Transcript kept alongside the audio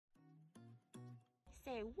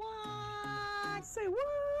Say what? Say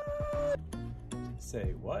what?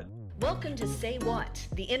 Say what? Welcome to Say What,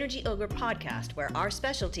 the Energy Ogre podcast, where our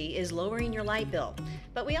specialty is lowering your light bill.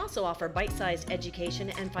 But we also offer bite-sized education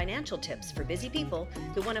and financial tips for busy people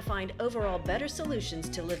who want to find overall better solutions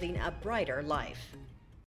to living a brighter life.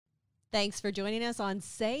 Thanks for joining us on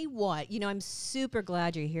Say What. You know, I'm super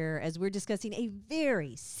glad you're here as we're discussing a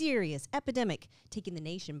very serious epidemic taking the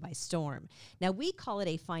nation by storm. Now, we call it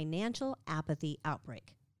a financial apathy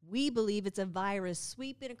outbreak. We believe it's a virus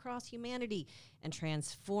sweeping across humanity and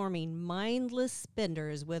transforming mindless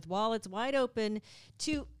spenders with wallets wide open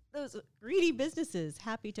to those greedy businesses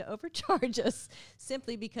happy to overcharge us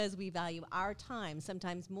simply because we value our time,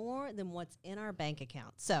 sometimes more than what's in our bank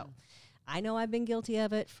account. So I know I've been guilty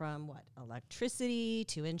of it, from electricity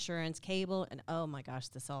to insurance, cable, and oh my gosh,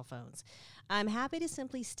 the cell phones. I'm happy to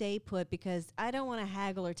simply stay put because I don't want to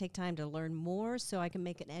haggle or take time to learn more so I can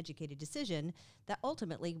make an educated decision that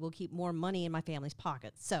ultimately will keep more money in my family's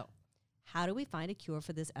pockets. So how do we find a cure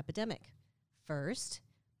for this epidemic? First,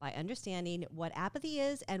 by understanding what apathy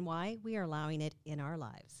is and why we are allowing it in our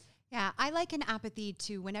lives. Yeah, I liken apathy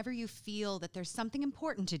to whenever you feel that there's something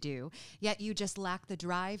important to do, yet you just lack the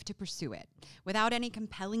drive to pursue it. Without any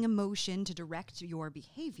compelling emotion to direct your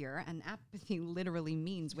behavior, and apathy literally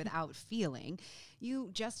means without feeling,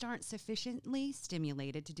 you just aren't sufficiently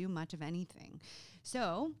stimulated to do much of anything.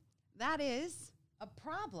 So that is a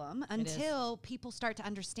problem until people start to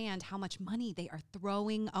understand how much money they are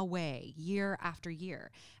throwing away year after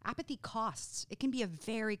year. Apathy costs. It can be a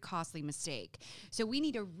very costly mistake. So we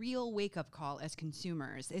need a real wake-up call as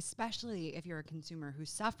consumers, especially if you're a consumer who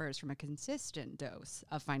suffers from a consistent dose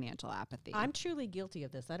of financial apathy. I'm truly guilty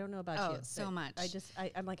of this. I don't know about you. So much.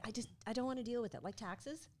 I don't want to deal with it. Like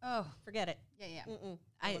taxes? Oh, forget it. Yeah.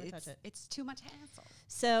 It's too much hassle.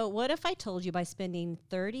 So what if I told you by spending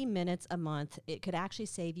 30 minutes a month, it could actually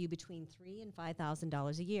save you between $3,000 and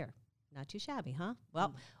 $5,000 a year? Not too shabby, huh?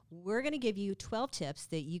 Well, we're going to give you 12 tips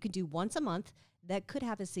that you can do once a month that could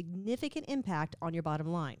have a significant impact on your bottom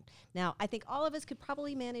line. Now, I think all of us could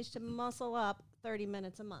probably manage to muscle up 30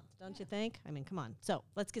 minutes a month, don't you think? I mean, come on. So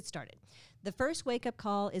let's get started. The first wake-up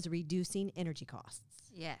call is reducing energy costs.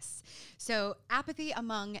 Yes. So apathy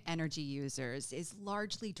among energy users is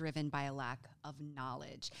largely driven by a lack of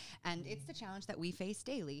knowledge. And it's the challenge that we face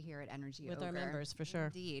daily here at Energy With Ogre. our members, for sure.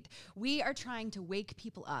 Indeed. We are trying to wake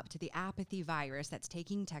people up to the apathy virus that's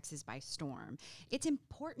taking Texas by storm. It's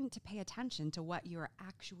important to pay attention to what you're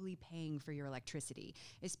actually paying for your electricity,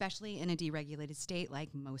 especially in a deregulated state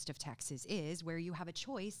like most of Texas is, where you have a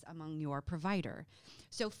choice among your provider.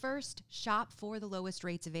 So first, shop for the lowest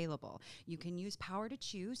rates available. You can use Power to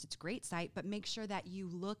Choose. It's a great site, but make sure that you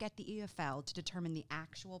look at the EFL to determine the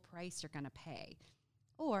actual price you're going to pay.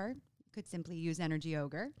 Or you could simply use Energy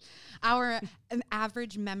Ogre. Our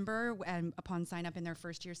average member, upon sign up in their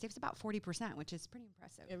first year, saves about 40%, which is pretty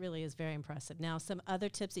impressive. It really is very impressive. Now, some other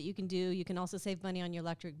tips that you can do, you can also save money on your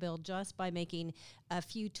electric bill just by making a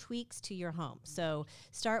few tweaks to your home. So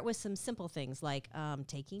start with some simple things like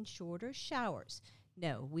taking shorter showers.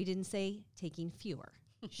 No, we didn't say taking fewer.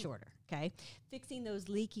 Shorter, okay? Fixing those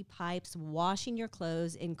leaky pipes, washing your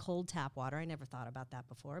clothes in cold tap water. I never thought about that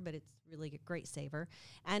before, but it's really a great saver.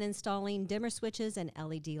 And installing dimmer switches and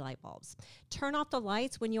LED light bulbs. Turn off the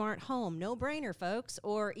lights when you aren't home. No brainer, folks,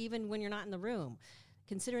 or even when you're not in the room.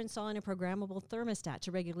 Consider installing a programmable thermostat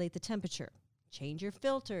to regulate the temperature. Change your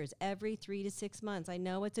filters every 3 to 6 months. I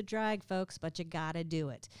know it's a drag, folks, but you gotta do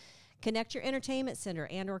it. Connect your entertainment center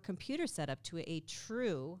and or computer setup to a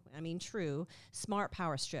true smart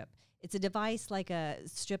power strip. It's a device like a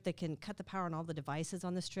strip that can cut the power on all the devices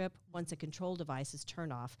on the strip once a control device is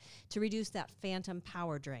turned off to reduce that phantom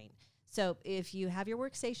power drain. So if you have your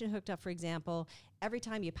workstation hooked up, for example, every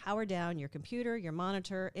time you power down your computer, your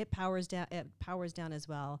monitor, it powers down as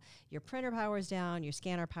well. Your printer powers down, your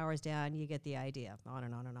scanner powers down, you get the idea, on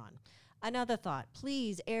and on and on. Another thought,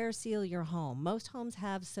 please air seal your home. Most homes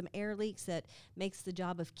have some air leaks that makes the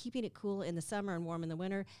job of keeping it cool in the summer and warm in the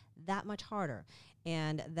winter that much harder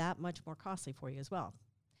and that much more costly for you as well.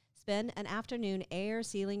 Spend an afternoon air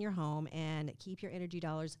sealing your home and keep your energy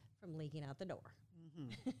dollars from leaking out the door.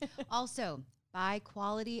 Mm-hmm. Also, buy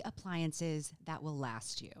quality appliances that will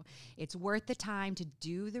last you. It's worth the time to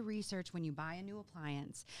do the research when you buy a new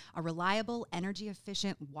appliance. A reliable,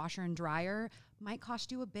 energy-efficient washer and dryer might cost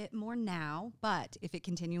you a bit more now, but if it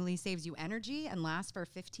continually saves you energy and lasts for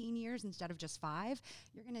 15 years instead of just 5,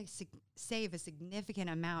 you're going to save a significant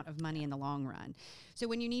amount of money in the long run. So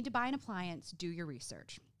when you need to buy an appliance, do your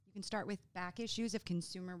research. You can start with back issues of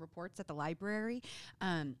Consumer Reports at the library.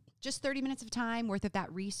 Just 30 minutes of time worth of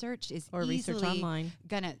that research is Or research easily online.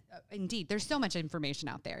 gonna, indeed, there's so much information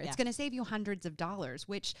out there. Yeah. It's gonna save you hundreds of dollars,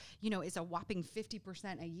 which, is a whopping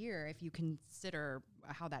 50% a year if you consider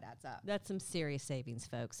how that adds up. That's some serious savings,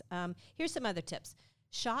 folks. Here's some other tips.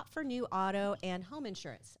 Shop for new auto and home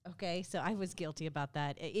insurance. Okay, so I was guilty about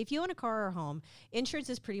that. If you own a car or home, insurance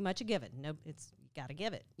is pretty much a given. No, you got to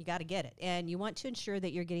give it. You got to get it, and you want to ensure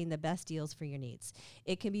that you're getting the best deals for your needs.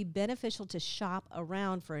 It can be beneficial to shop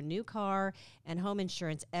around for a new car and home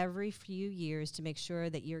insurance every few years to make sure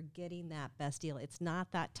that you're getting that best deal. It's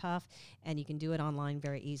not that tough, and you can do it online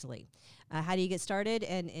very easily. How do you get started?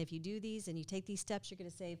 And if you do these and you take these steps, you're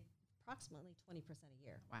going to save approximately 20% a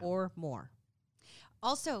year or more.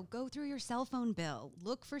 Also, go through your cell phone bill.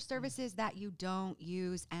 Look for services that you don't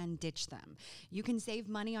use and ditch them. You can save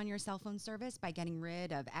money on your cell phone service by getting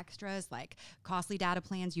rid of extras like costly data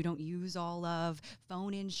plans you don't use all of,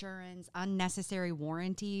 phone insurance, unnecessary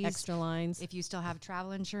warranties. Extra lines. If you still have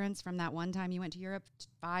travel insurance from that one time you went to Europe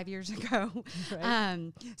 5 years ago.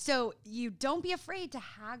 Right. So you don't be afraid to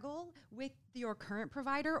haggle with your current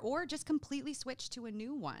provider or just completely switch to a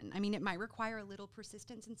new one. I mean, it might require a little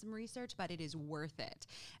persistence and some research, but it is worth it.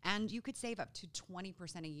 And you could save up to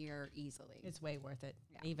 20% a year easily. It's way worth it,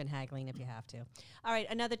 Yeah. even haggling if you have to. All right,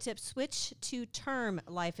 another tip, switch to term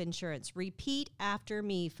life insurance. Repeat after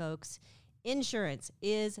me, folks. Insurance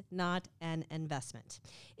is not an investment.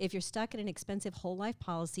 If you're stuck in an expensive whole life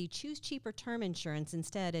policy, choose cheaper term insurance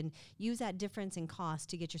instead and use that difference in cost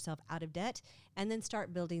to get yourself out of debt and then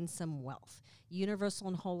start building some wealth. Universal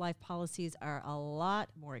and whole life policies are a lot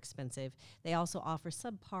more expensive. They also offer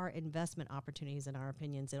subpar investment opportunities, in our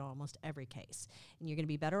opinions, in almost every case. And you're going to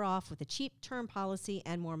be better off with a cheap term policy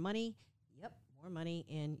and more money. Yep, more money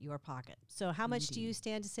in your pocket. So how much do you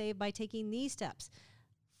stand to save by taking these steps?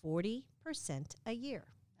 40% a year.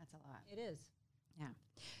 That's a lot. It is. Yeah.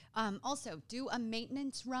 Also, do a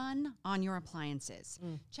maintenance run on your appliances.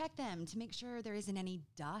 Check them to make sure there isn't any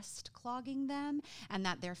dust clogging them and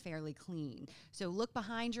that they're fairly clean. So look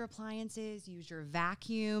behind your appliances, use your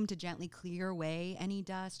vacuum to gently clear away any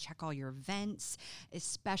dust. Check all your vents,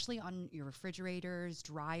 especially on your refrigerators,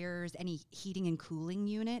 dryers, any heating and cooling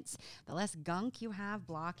units. The less gunk you have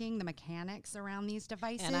blocking the mechanics around these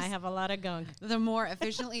devices, And I have a lot of gunk. the more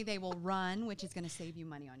efficiently they will run, which is going to save you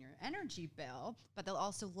money on your energy bill, but they'll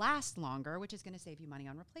also last longer, which is going to save you money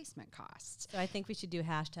on replacement costs. So I think we should do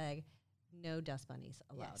hashtag no dust bunnies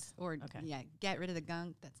allowed. Yes. Or, Okay. get rid of the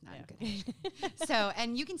gunk. That's not Yeah. good. So,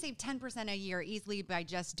 and you can save 10% a year easily by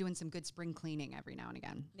just doing some good spring cleaning every now and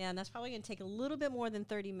again. Yeah, and that's probably going to take a little bit more than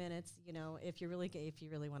 30 minutes, if you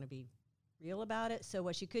really want to be real about it. So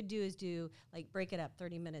what you could do is break it up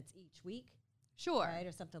 30 minutes each week. Sure. Right,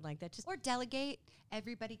 or something like that. Just Or delegate.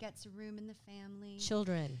 Everybody gets a room in the family.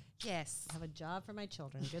 children. Yes. I have a job for my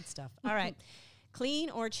children. Good stuff. All right. Clean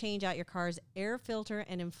or change out your car's air filter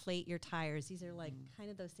and inflate your tires. These are kind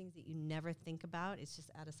of those things that you never think about. It's just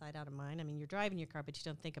out of sight, out of mind. I mean, you're driving your car, but you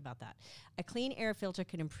don't think about that. A clean air filter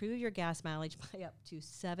can improve your gas mileage by up to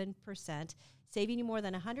 7%, saving you more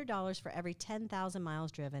than $100 for every 10,000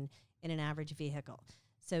 miles driven in an average vehicle.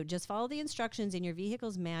 So just follow the instructions in your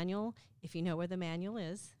vehicle's manual, if you know where the manual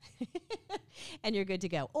is, and you're good to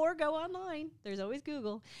go. Or go online. There's always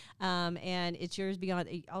Google. And it's yours beyond.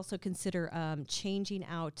 Also consider changing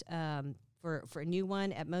out for a new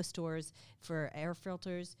one at most stores for air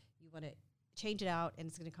filters. You want to change it out, and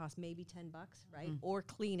it's going to cost maybe $10, right? Or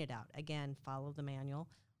clean it out. Again, follow the manual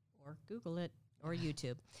or Google it. Or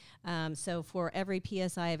YouTube. So for every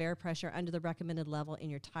PSI of air pressure under the recommended level in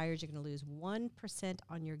your tires, you're going to lose 1%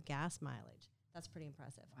 on your gas mileage. That's pretty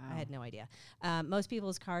impressive. Wow. I had no idea. Most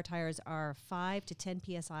people's car tires are 5 to 10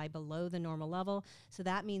 PSI below the normal level. So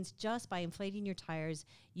that means just by inflating your tires,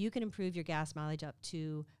 you can improve your gas mileage up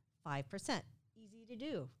to 5%. Easy to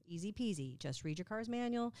do. Easy peasy. Just read your car's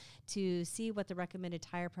manual to see what the recommended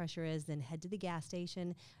tire pressure is, then head to the gas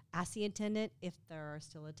station. Ask the attendant if there are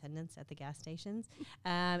still attendants at the gas stations.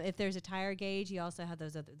 If there's a tire gauge, you also have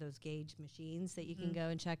those gauge machines that you can go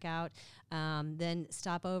and check out. Then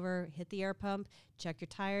stop over, hit the air pump, check your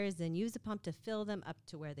tires, then use the pump to fill them up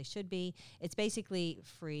to where they should be. It's basically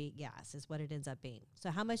free gas is what it ends up being.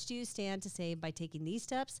 So how much do you stand to save by taking these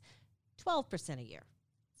steps? 12% a year.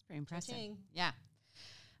 It's pretty impressive. Cha-ching. Yeah.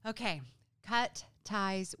 Okay. Cut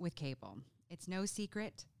ties with cable. It's no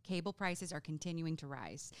secret cable prices are continuing to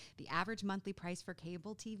rise. The average monthly price for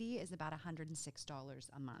cable TV is about $106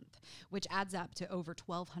 a month, which adds up to over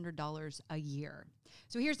 $1,200 a year.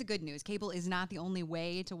 So here's the good news. Cable is not the only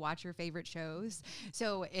way to watch your favorite shows.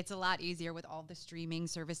 So it's a lot easier with all the streaming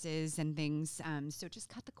services and things. So just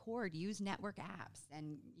cut the cord, use network apps.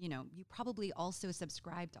 And, you probably also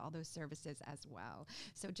subscribe to all those services as well.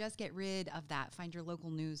 So just get rid of that. Find your local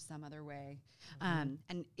news some other way.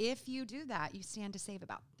 And if you do that, you stand to save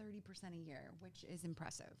about 30% a year, which is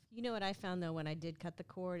impressive. You know what I found, though, when I did cut the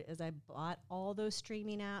cord is I bought all those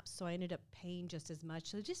streaming apps, so I ended up paying just as much.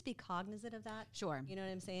 So just be cognizant of that. Sure. You know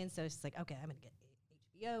what I'm saying? So it's like, okay, I'm going to get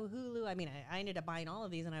HBO, Hulu. I mean, I ended up buying all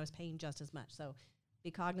of these, and I was paying just as much. So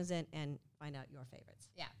be cognizant and find out your favorites.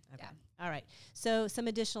 Yeah. Okay. Yeah. All right. So some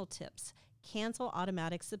additional tips. Cancel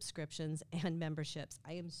automatic subscriptions and memberships.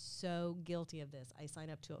 I am so guilty of this. I sign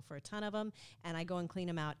up for a ton of them, and I go and clean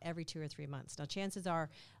them out every 2 or 3 months. Now, chances are,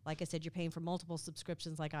 like I said, you're paying for multiple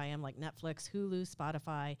subscriptions like I am, like Netflix, Hulu,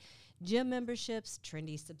 Spotify, gym memberships,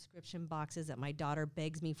 trendy subscription boxes that my daughter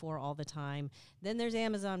begs me for all the time. Then there's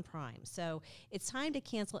Amazon Prime. So it's time to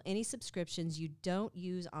cancel any subscriptions you don't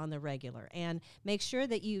use on the regular. And make sure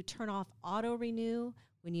that you turn off auto renew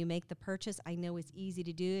when you make the purchase. I know it's easy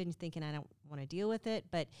to do and you're thinking, I don't want to deal with it.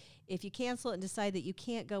 But if you cancel it and decide that you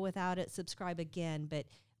can't go without it, subscribe again, but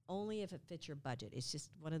only if it fits your budget. It's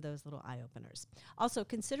just one of those little eye openers. Also,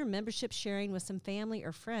 consider membership sharing with some family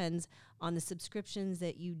or friends on the subscriptions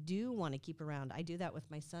that you do want to keep around. I do that with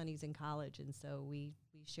my son. He's in college, and so we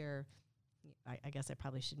share. I guess I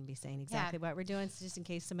probably shouldn't be saying exactly what we're doing, so just in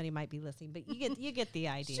case somebody might be listening. But you get the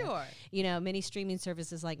idea. Sure. Many streaming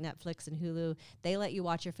services like Netflix and Hulu, they let you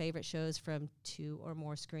watch your favorite shows from 2 or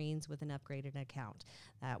more screens with an upgraded account.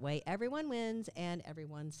 That way, everyone wins and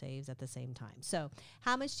everyone saves at the same time. So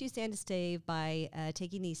how much do you stand to save by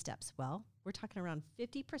taking these steps? Well, we're talking around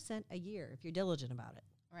 50% a year if you're diligent about it.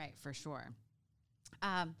 Right, for sure.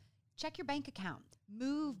 Check your bank account.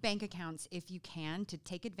 Move bank accounts if you can to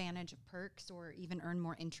take advantage of perks or even earn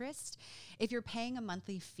more interest. If you're paying a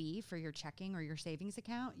monthly fee for your checking or your savings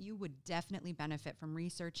account, you would definitely benefit from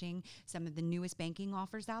researching some of the newest banking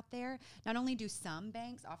offers out there. Not only do some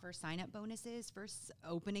banks offer sign-up bonuses for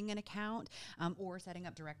opening an account or setting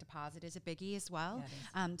up direct deposit is a biggie as well.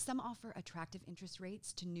 Some offer attractive interest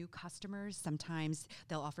rates to new customers. Sometimes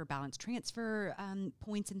they'll offer balance transfer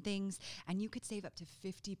points and things, and you could save up to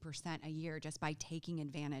 50% a year just by taking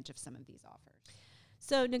advantage of some of these offers.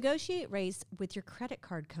 So negotiate rates with your credit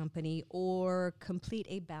card company or complete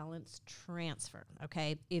a balance transfer,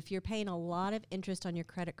 okay? If you're paying a lot of interest on your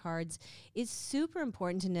credit cards, it's super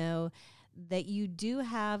important to know that you do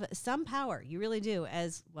have some power. You really do,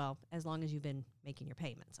 as long as you've been making your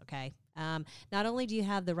payments, okay? Not only do you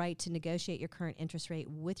have the right to negotiate your current interest rate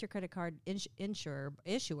with your credit card issuer,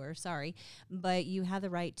 but you have the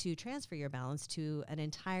right to transfer your balance to an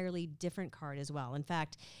entirely different card as well. In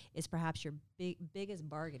fact, it's perhaps your biggest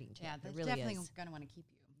bargaining chip. Yeah, that's really definitely is. going to want to keep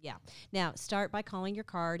you. Yeah. Now, start by calling your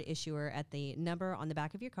card issuer at the number on the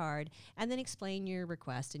back of your card and then explain your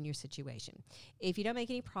request and your situation. If you don't make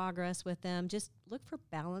any progress with them, just look for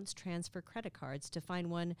balance transfer credit cards to find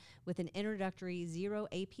one with an introductory 0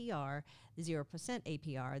 APR, 0%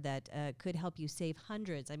 APR that could help you save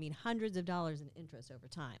hundreds of dollars in interest over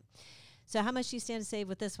time. So how much do you stand to save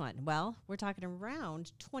with this one? Well, we're talking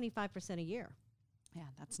around 25% a year. Yeah,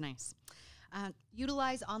 that's nice.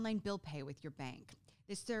 Utilize online bill pay with your bank.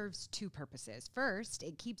 This serves 2 purposes. First,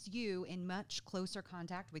 it keeps you in much closer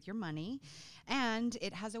contact with your money, and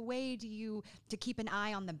it has a way to keep an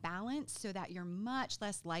eye on the balance so that you're much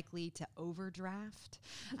less likely to overdraft.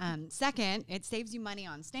 Second, it saves you money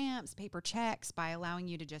on stamps, paper checks by allowing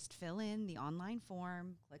you to just fill in the online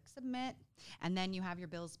form, click submit, and then you have your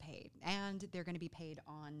bills paid, and they're going to be paid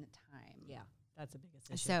on time. Yeah. That's the biggest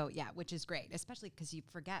issue. So, which is great, especially because you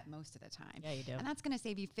forget most of the time. Yeah, you do. And that's going to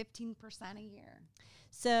save you 15% a year.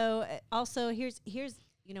 So, also, here's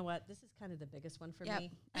you know what? This is kind of the biggest one for me.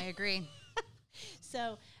 I agree.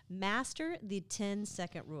 So, master the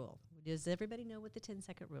 10-second rule. Does everybody know what the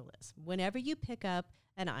 10-second rule is? Whenever you pick up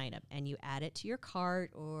an item and you add it to your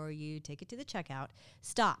cart or you take it to the checkout,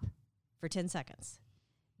 stop for 10 seconds.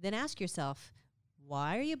 Then ask yourself,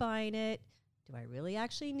 why are you buying it? Do I really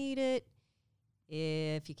actually need it?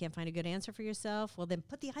 If you can't find a good answer for yourself, well, then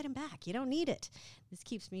put the item back. You don't need it. This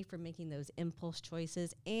keeps me from making those impulse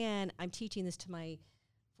choices. And I'm teaching this to my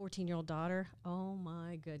 14-year-old daughter. Oh,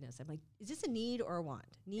 my goodness. I'm like, is this a need or a want?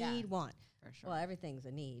 Want. For sure. Well, everything's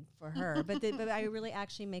a need for her. but I really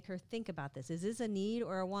actually make her think about this. Is this a need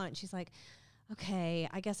or a want? She's like, okay,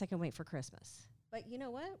 I guess I can wait for Christmas. But you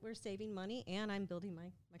know what? We're saving money, and I'm building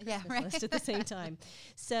my Yeah, Christmas right. list at the same time.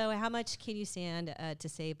 So how much can you stand to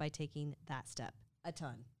save by taking that step? A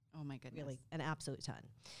ton. Oh my goodness. Really, an absolute ton.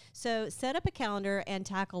 So set up a calendar and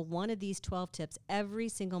tackle one of these 12 tips every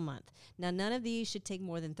single month. Now, none of these should take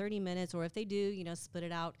more than 30 minutes, or if they do, split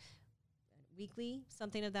it out weekly,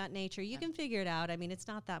 something of that nature. You can figure it out. I mean, it's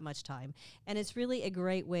not that much time. And it's really a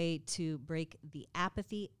great way to break the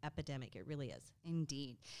apathy epidemic. It really is.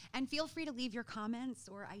 Indeed. And feel free to leave your comments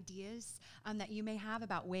or ideas that you may have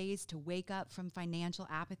about ways to wake up from financial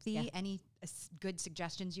apathy. Yeah. Any good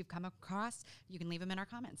suggestions you've come across, you can leave them in our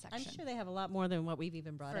comments section. I'm sure they have a lot more than what we've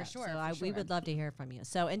even brought For up. sure, So for we sure. would love to hear from you.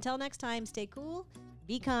 So until next time, stay cool,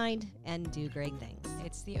 be kind, and do great things.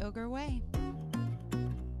 It's the Ogre Way.